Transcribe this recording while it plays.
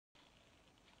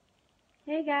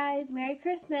Hey guys, Merry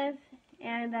Christmas!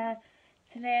 And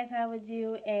today I thought I would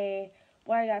do a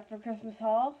what I got for Christmas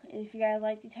haul. And if you guys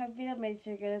like the type of video, make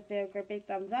sure to give this video a great big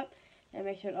thumbs up. And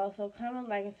make sure to also comment,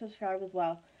 like, and subscribe as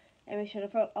well. And make sure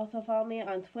to also follow me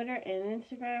on Twitter and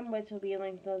Instagram, which will be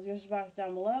linked in the description box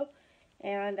down below.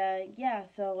 And yeah,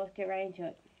 so let's get right into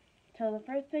it. So the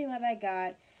first thing that I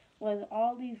got was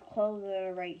all these clothes that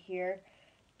are right here,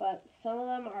 but some of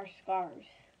them are scarves.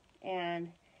 And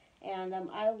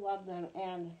I love them,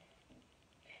 and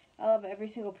I love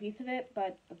every single piece of it.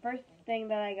 But the first thing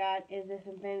that I got is this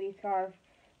infinity scarf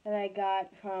that I got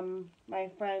from my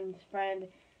friend's friend.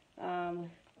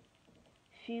 Um,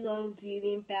 she loves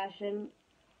beauty and fashion,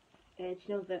 and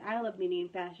she knows that I love beauty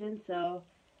and fashion, so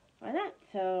why not?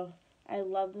 So I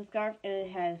love the scarf, and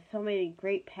it has so many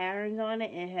great patterns on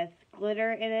it, and it has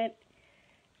glitter in it,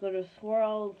 glitter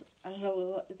swirls. I don't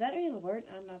know, is that even a word?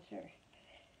 I'm not sure.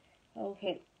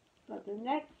 Okay, but the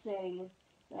next thing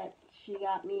that she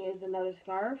got me is another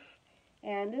scarf.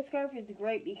 And this scarf is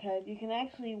great because you can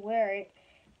actually wear it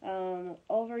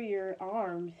over your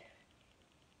arms.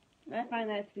 And I find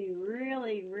that to be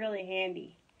really, really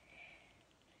handy.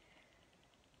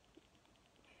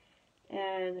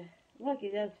 And look,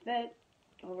 it does fit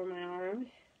over my arms.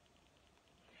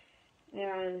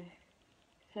 And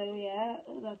so yeah,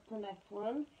 that's the next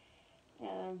one.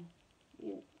 And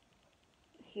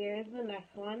here's the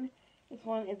next one. This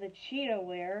one is a cheetah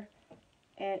wear.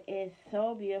 It is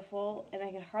so beautiful, and I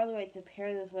can hardly wait to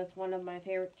pair this with one of my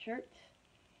favorite shirts.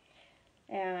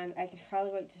 And I can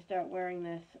hardly wait to start wearing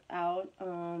this out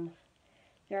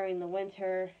during the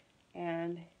winter.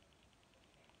 And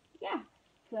yeah,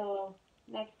 so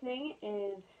next thing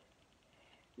is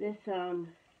this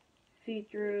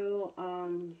see-through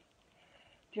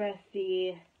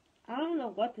dressy, I don't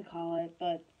know what to call it,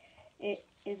 but it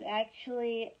is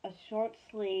actually a short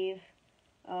sleeve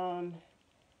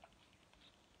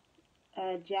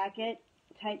jacket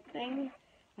type thing.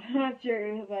 I'm not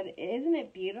sure, but isn't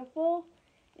it beautiful?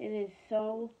 It is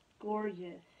so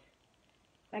gorgeous.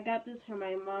 I got this from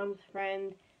my mom's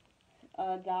friend's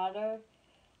daughter,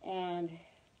 and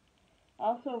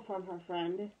also from her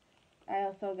friend. I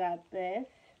also got this.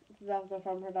 This is also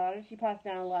from her daughter. She passed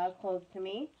down a lot of clothes to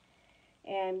me,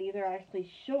 and these are actually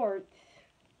shorts.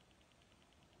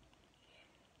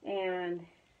 And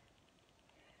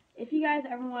if you guys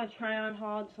ever want to try on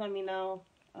haul, just let me know.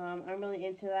 I'm really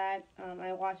into that.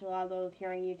 I watch a lot of those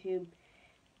here on YouTube.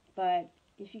 But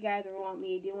if you guys ever want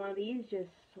me to do one of these, just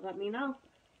let me know.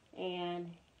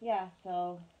 And yeah,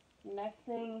 so the next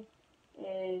thing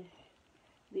is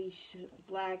these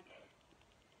black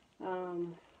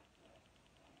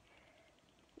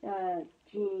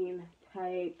jean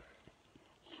type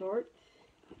shorts.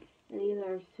 And these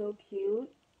are so cute.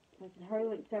 I can hardly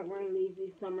wait to start wearing these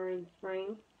this summer and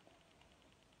spring.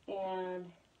 And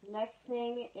next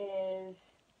thing is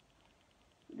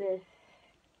this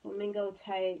flamingo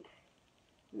type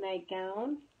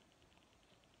nightgown.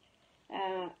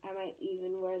 I might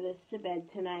even wear this to bed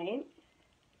tonight.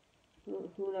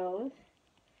 Who knows?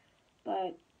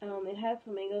 But it has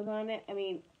flamingos on it. I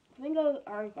mean, flamingos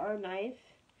are nice.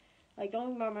 Like,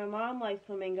 don't get me wrong, my mom likes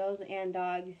flamingos and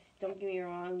dogs. Don't get me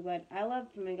wrong, but I love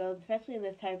flamingos, especially in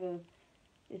this type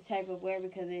of wear,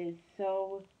 because it is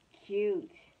so cute.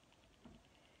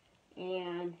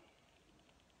 And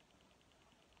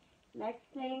next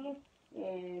thing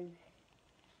is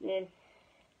this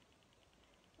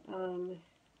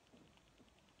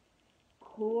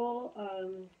cool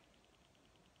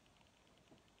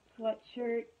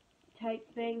sweatshirt type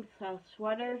thing,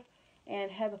 sweater,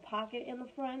 and has a pocket in the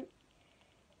front.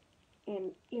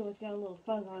 And it's got a little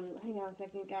fuzz on it. Hang on a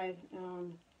second, guys.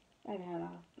 I've had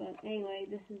off. But anyway,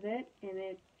 this is it, and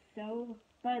it's so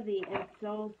fuzzy and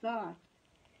so soft.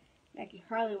 I can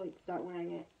hardly wait to start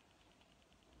wearing it.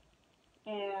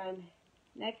 And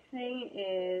next thing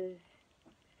is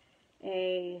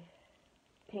a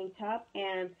tank top.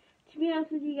 And to be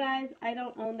honest with you guys, I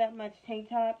don't own that much tank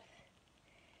tops.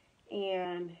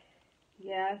 And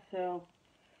yeah, so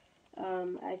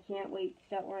I can't wait to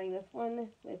start wearing this one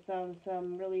with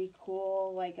some really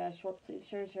cool, like, short sleeve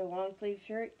shirts or long sleeve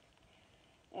shirts,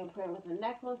 and put it with a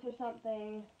necklace or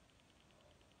something.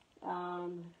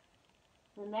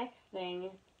 The next thing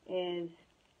is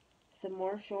some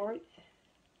more shorts,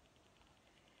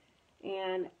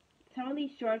 and some of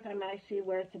these shorts I might actually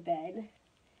wear to bed.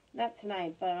 Not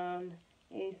tonight, but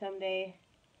maybe someday.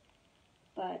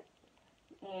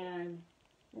 And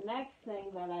the next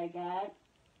thing that I got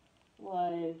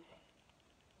was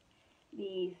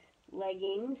these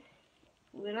leggings.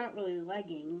 Well, they're not really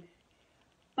leggings,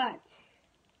 but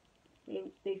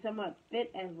they somewhat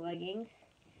fit as leggings.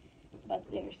 but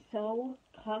they're so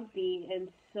comfy and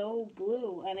so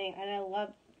blue, and I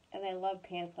love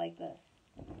pants like this.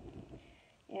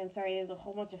 And sorry, there's a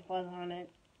whole bunch of fuzz on it,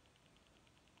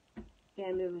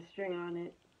 and there's a string on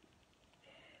it.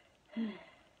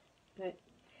 But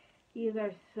these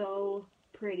are so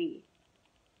pretty.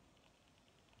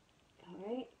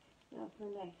 Alright, now for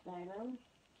the next item.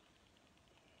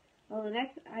 Well, the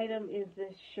next item is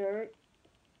this shirt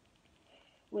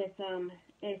with,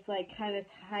 it's like kind of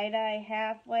tie-dye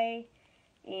halfway,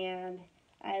 and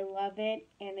I love it,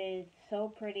 and it is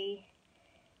so pretty,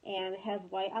 and it has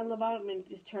white on the bottom, and it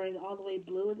just turns all the way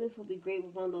blue. This will be great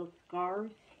with one of those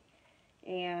scarves,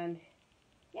 and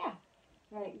yeah.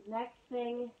 Alright, next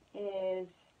thing is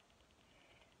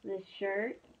this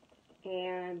shirt,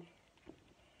 and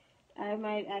I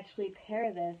might actually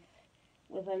pair this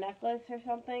with a necklace or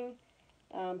something.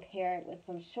 Pair it with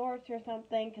some shorts or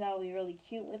something, because that will be really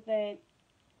cute with it.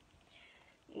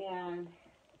 And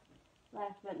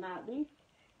last but not least,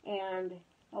 and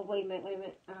oh wait a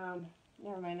minute,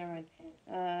 never mind.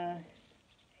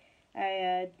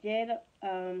 I did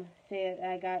say that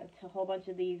I got a whole bunch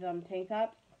of these tank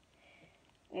tops,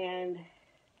 and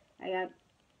I got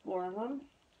 4 of them.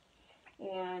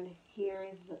 And here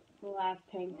is the last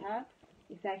tank top.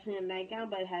 It's actually a nightgown,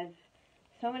 but it has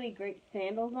so many great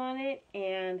sandals on it,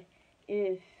 and it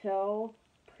is so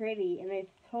pretty, and it's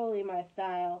totally my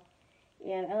style.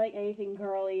 And I like anything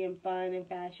girly and fun and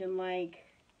fashion-like.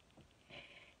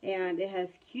 And it has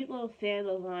cute little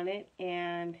sandals on it,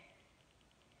 and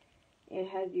it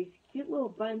has these cute little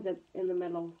buttons up in the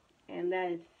middle, and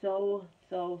that is so,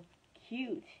 so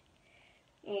cute.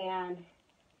 And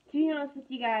to be honest with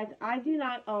you guys, I do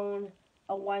not own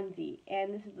a onesie,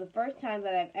 and this is the first time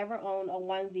that I've ever owned a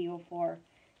onesie before,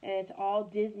 and it's all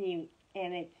Disney,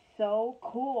 and it's so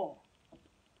cool.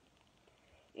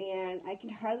 And I can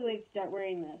hardly wait to start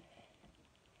wearing this.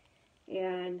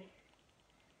 And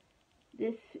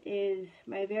this is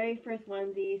my very first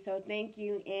onesie, so thank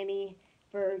you, Annie,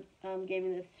 for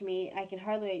giving this to me. I can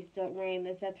hardly wait to start wearing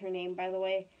this. That's her name, by the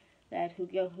way, who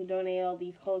donated all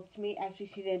these clothes to me.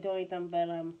 Actually, she didn't donate them, but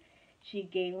she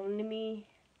gave them to me.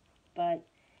 But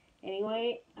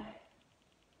anyway,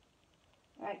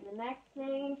 alright, the next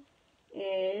thing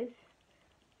is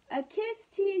a Kiss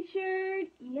t-shirt.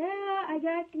 Yeah, I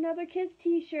got another Kiss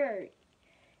t-shirt.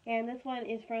 And this one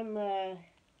is from the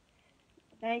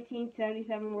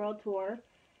 1977 World Tour.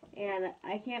 And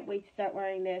I can't wait to start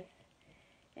wearing this.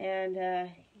 And,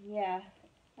 yeah,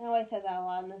 I know I said that a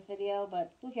lot in this video,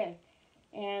 but who cares?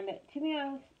 And to be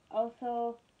honest,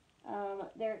 also,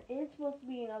 there is supposed to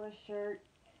be another shirt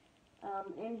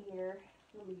in here.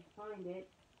 Let me find it.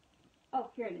 Oh,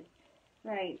 here it is.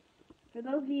 Right. For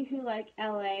those of you who like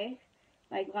LA,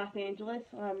 like Los Angeles,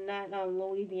 not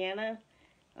Louisiana,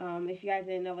 if you guys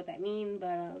didn't know what that means,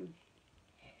 but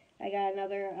I got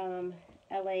another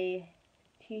LA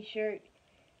t-shirt.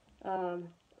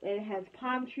 It has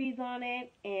palm trees on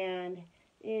it, and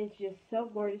it is just so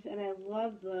gorgeous, and I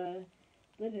love the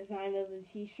design of the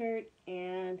t-shirt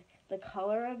and the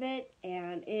color of it,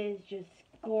 and it is just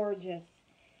gorgeous.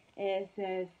 And it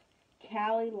says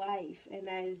Cali Life, and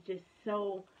that is just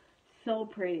so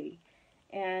pretty,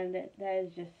 and that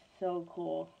is just so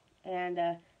cool. And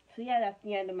so yeah, that's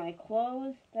the end of my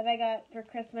clothes that I got for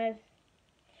Christmas.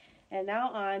 And now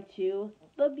on to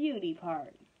the beauty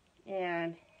part.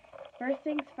 And first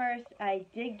things first, I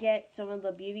did get some of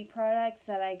the beauty products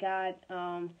that I got.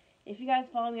 If you guys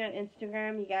follow me on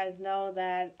Instagram, you guys know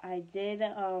that I did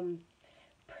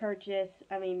purchase,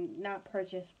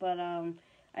 but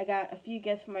I got a few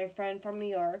gifts from my friend from New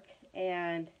York,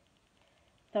 and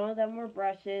some of them were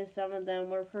brushes, some of them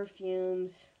were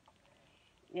perfumes,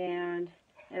 and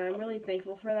I'm really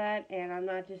thankful for that, and I'm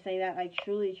not just saying that, I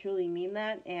truly mean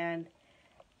that, and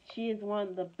she is one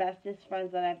of the bestest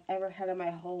friends that I've ever had in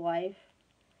my whole life.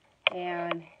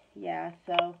 And yeah,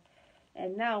 so,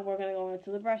 and now we're going to go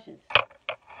into the brushes.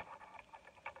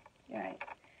 Alright.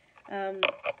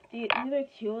 These are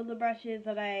 2 of the brushes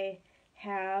that I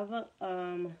have.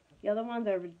 The other ones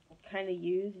are kind of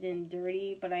used and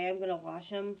dirty, but I am going to wash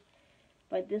them.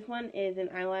 But this one is an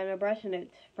eyeliner brush, and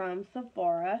it's from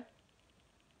Sephora.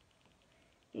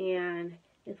 And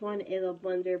this one is a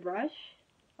blender brush,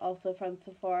 also from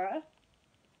Sephora.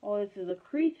 Oh, this is a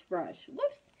crease brush.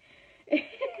 Whoops!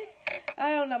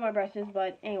 I don't know my brushes,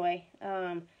 but anyway,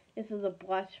 this is a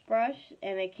blush brush,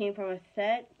 and it came from a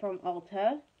set from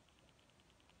Ulta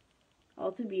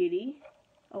Beauty.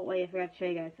 Oh wait, I forgot to show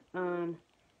you guys.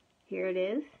 Here it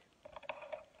is.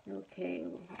 Okay,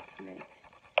 what's next?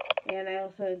 And I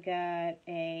also got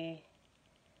a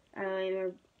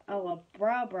eyeliner, a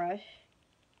brow brush.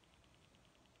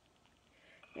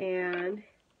 and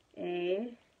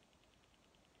a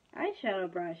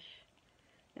eyeshadow brush.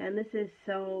 And this is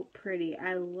so pretty.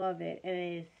 I love it, and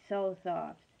it is so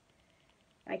soft.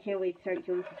 I can't wait to start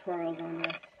doing tutorials on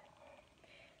this.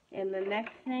 And the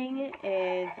next thing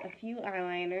is a few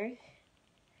eyeliners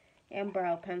and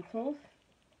brow pencils.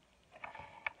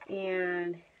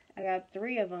 And I got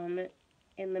 3 of them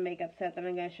in the makeup set that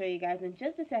I'm going to show you guys in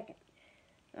just a second.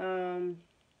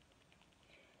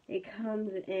 It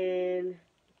comes in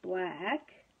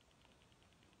black.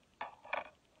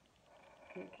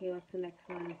 Okay, what's the next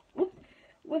one? Whoops!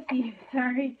 Whoopsie!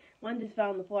 Sorry, one just fell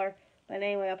on the floor. But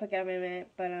anyway, I'll pick it up in a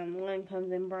minute. But one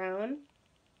comes in brown.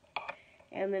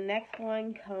 And the next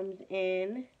one comes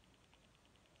in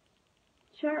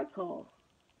charcoal.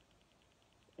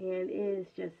 And it is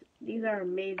just, these are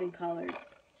amazing colors.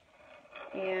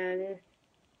 And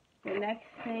the next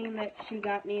thing that she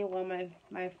got me, well,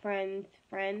 my friend's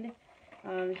friend,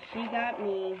 she got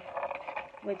me,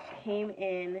 which came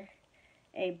in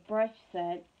a brush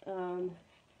set.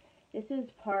 This is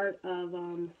part of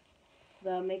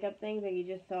the makeup things that you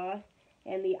just saw.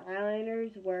 And the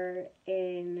eyeliners were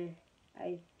in,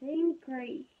 I think,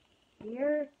 right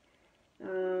here.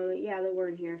 Yeah, they were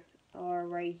in here. Or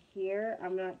right here.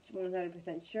 I'm not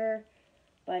 100% sure.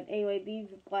 But anyway, these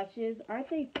blushes, aren't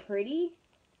they pretty?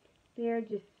 They're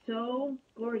just so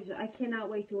gorgeous. I cannot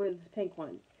wait to wear this pink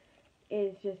one.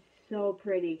 It's just so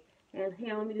pretty. And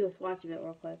here, let me do a swatch of it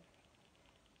real quick.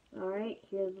 Alright,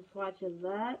 here's a swatch of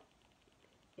that.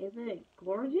 Isn't it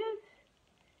gorgeous?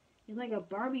 It's like a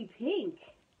Barbie pink.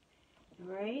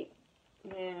 Alright,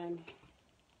 and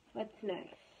what's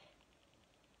next?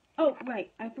 Oh,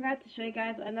 right, I forgot to show you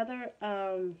guys another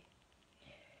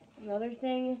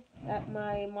thing that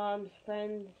my mom's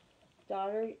friend's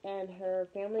daughter and her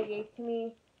family gave to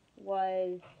me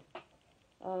was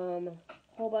a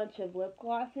whole bunch of lip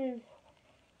glosses,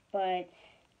 but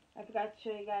I forgot to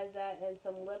show you guys that, and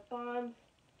some lip balms.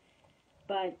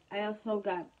 But I also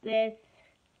got this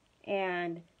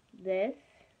and this,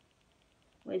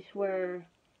 which were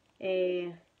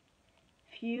a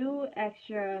few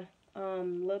extra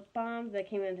lip balms that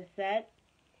came in the set,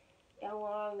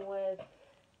 along with,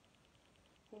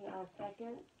 hang on a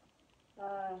second,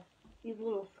 these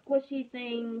little squishy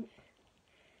things.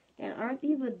 And aren't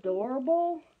these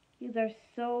adorable? These are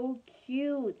so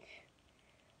cute.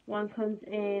 One comes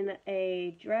in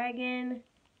a dragon.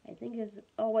 I think it's,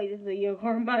 oh wait, this is a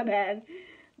unicorn, my bad.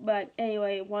 But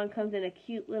anyway, one comes in a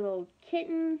cute little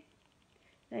kitten.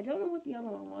 I don't know what the other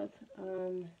one was.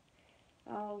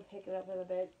 I'll pick it up in a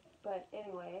bit. But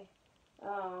anyway,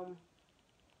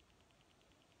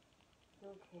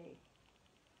 okay.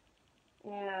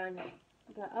 And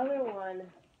the other one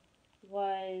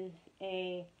was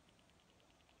a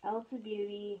Ulta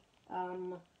Beauty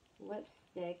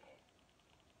lipstick.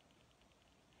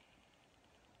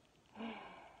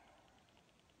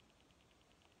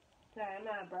 Sorry, I'm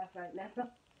out of breath right now.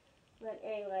 But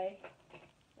anyway,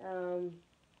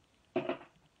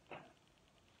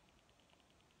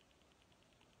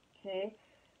 okay,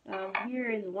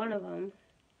 here is one of them,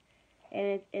 and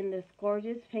it's in this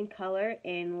gorgeous pink color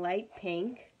in light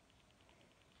pink,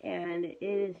 and it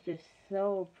is just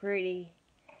so pretty.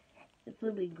 This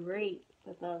would be great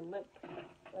with a lipstick.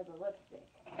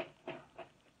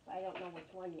 I don't know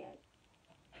which one yet.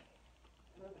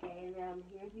 Okay, and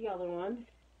here's the other one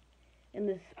in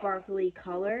this sparkly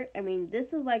color. I mean, this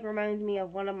is like reminds me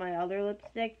of one of my other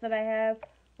lipsticks that I have,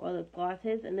 or lip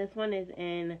glosses, and this one is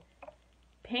in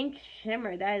pink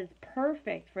shimmer. That is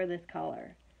perfect for this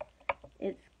color.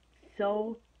 It's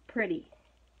so pretty.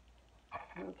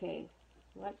 Okay,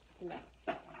 what's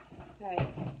next?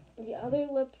 Alright, the other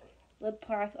lip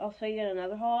gloss I'll show you in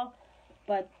another haul,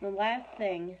 but the last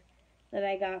thing that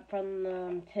I got from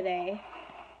them today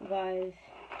was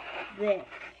this.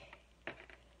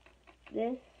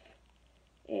 This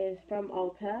is from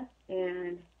Ulta,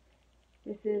 and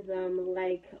this is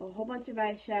like a whole bunch of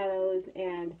eyeshadows,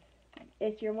 and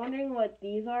if you're wondering what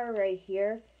these are right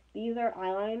here, these are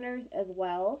eyeliners as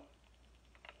well.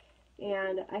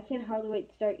 And I can hardly wait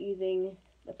to start using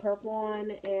the purple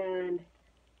one and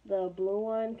the blue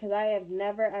one, because I have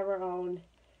never ever owned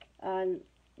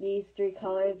these 3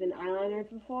 colors in eyeliners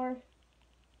before.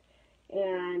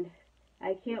 And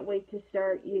I can't wait to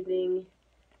start using.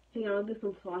 Hang on, I'll do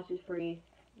some swatches for you.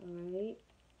 Alright.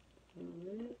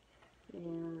 Alright.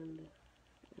 And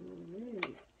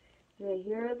alright. Okay,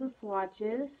 here are the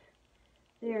swatches.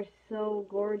 They are so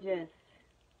gorgeous.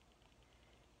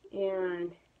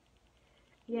 And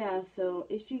yeah, so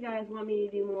if you guys want me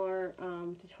to do more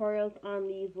tutorials on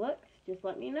these looks, just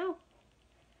let me know.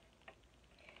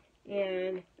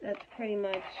 And that's pretty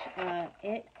much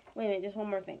it. Wait a minute, just one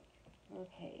more thing.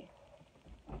 Okay.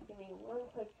 Give me one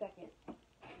quick second.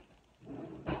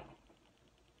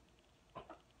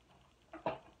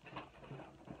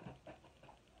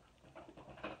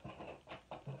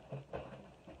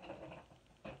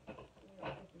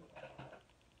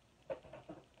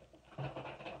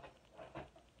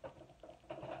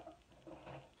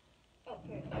 Oh,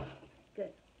 here.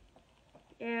 Good.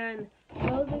 And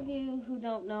those of you who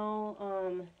don't know,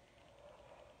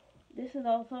 this is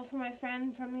also for my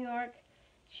friend from New York.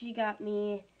 She got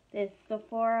me this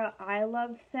Sephora I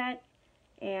Love set,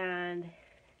 and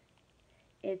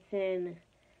it's in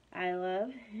I Love.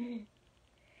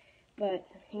 But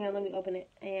hang on, let me open it.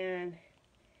 And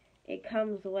it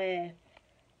comes with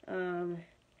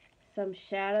some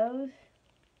shadows,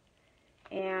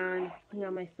 and hang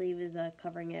on, my sleeve is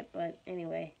covering it. But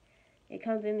anyway, it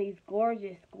comes in these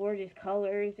gorgeous, gorgeous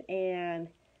colors and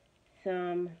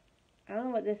some, I don't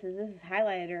know what this is. This is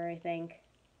highlighter, I think.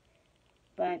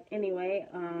 But anyway,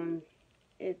 I'm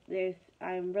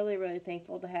really, really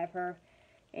thankful to have her,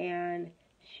 and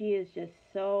she is just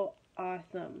so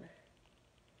awesome.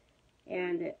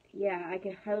 And yeah, I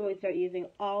can hardly start using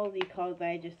all of these colors that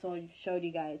I just showed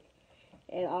you guys,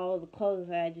 and all of the clothes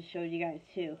that I just showed you guys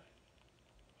too.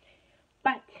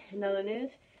 But in other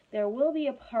news, there will be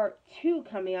a part 2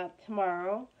 coming up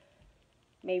tomorrow,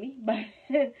 maybe.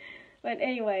 But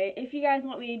anyway, if you guys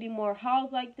want me to do more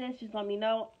hauls like this, just let me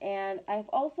know. And I've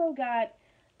also got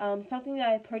something that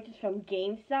I purchased from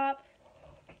GameStop.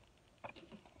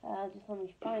 Just let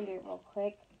me find it real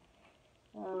quick.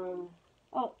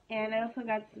 Oh, and I also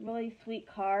got this really sweet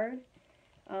card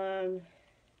from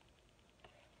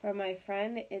my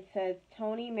friend. It says,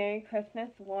 "Tony, Merry Christmas,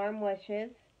 warm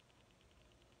wishes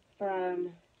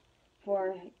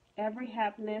for every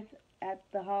happiness at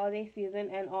the holiday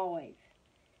season and always.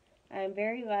 I am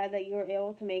very glad that you were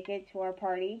able to make it to our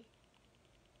party.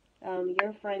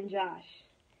 Your friend Josh."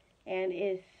 And it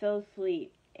is so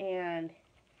sweet, and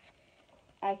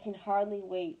I can hardly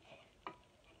wait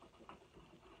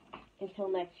until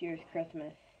next year's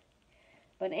Christmas.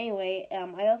 But anyway,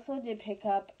 I also did pick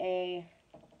up a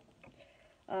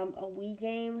Wii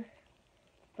game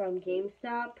from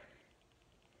GameStop.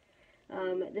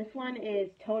 This one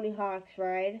is Tony Hawk's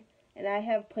Ride, and I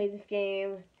have played this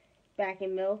game back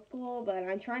in middle school, but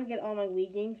I'm trying to get all my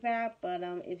Wii games back, but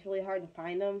it's really hard to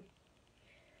find them,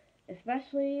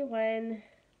 especially when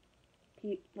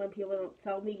people don't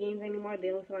sell Wii games anymore.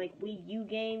 They look like Wii U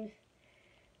games.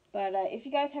 But if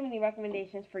you guys have any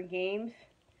recommendations for games,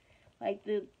 like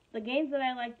the games that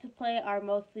I like to play are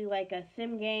mostly like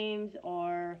sim games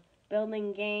or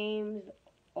building games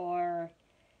or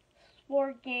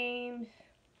sport games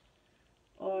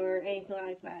or anything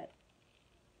like that.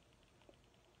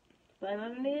 But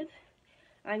other than this,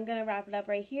 I'm gonna wrap it up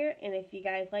right here. And if you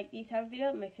guys like these type of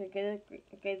videos, make sure to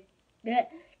give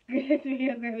this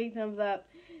video a great thumbs up,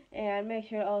 and make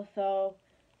sure to also,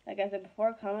 like I said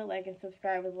before, comment, like, and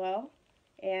subscribe as well.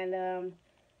 And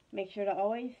make sure to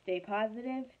always stay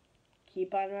positive,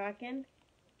 keep on rocking,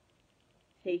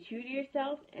 stay true to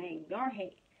yourself, and ignore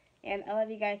hate. And I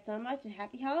love you guys so much, and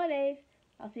happy holidays.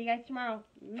 I'll see you guys tomorrow.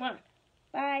 Mwah.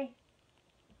 Bye.